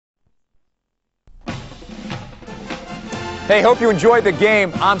Hey, hope you enjoyed the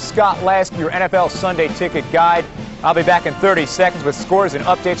game. I'm Scott Lasky, your NFL Sunday Ticket guide. I'll be back in 30 seconds with scores and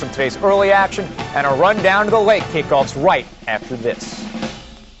updates from today's early action and a rundown to the late kickoffs right after this.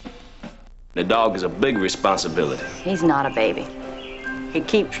 The dog is a big responsibility. He's not a baby. He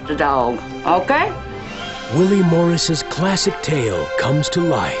keeps the dog, okay? Willie Morris's classic tale comes to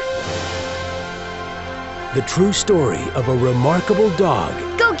life. The true story of a remarkable dog.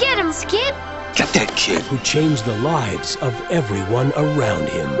 Go get him, Skip! Get that kid. Who changed the lives of everyone around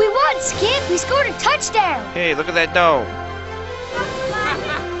him. We won, Skip! We scored a touchdown! Hey, look at that dog.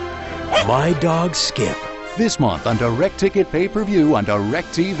 My Dog Skip. This month on DirecTV pay-per-view on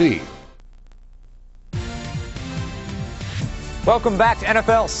DirecTV. Welcome back to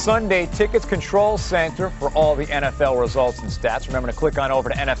NFL Sunday Tickets Control Center for all the NFL results and stats. Remember to click on over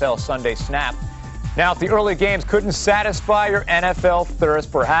to NFL Sunday Snap. Now, if the early games couldn't satisfy your NFL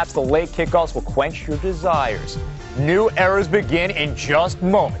thirst, perhaps the late kickoffs will quench your desires. New eras begin in just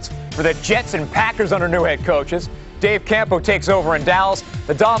moments for the Jets and Packers under new head coaches. Dave Campo takes over in Dallas.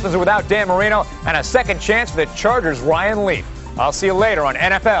 The Dolphins are without Dan Marino, and a second chance for the Chargers' Ryan Leaf. I'll see you later on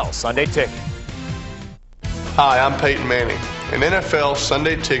NFL Sunday Ticket. Hi, I'm Peyton Manning, and NFL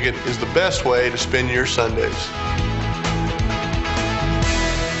Sunday Ticket is the best way to spend your Sundays.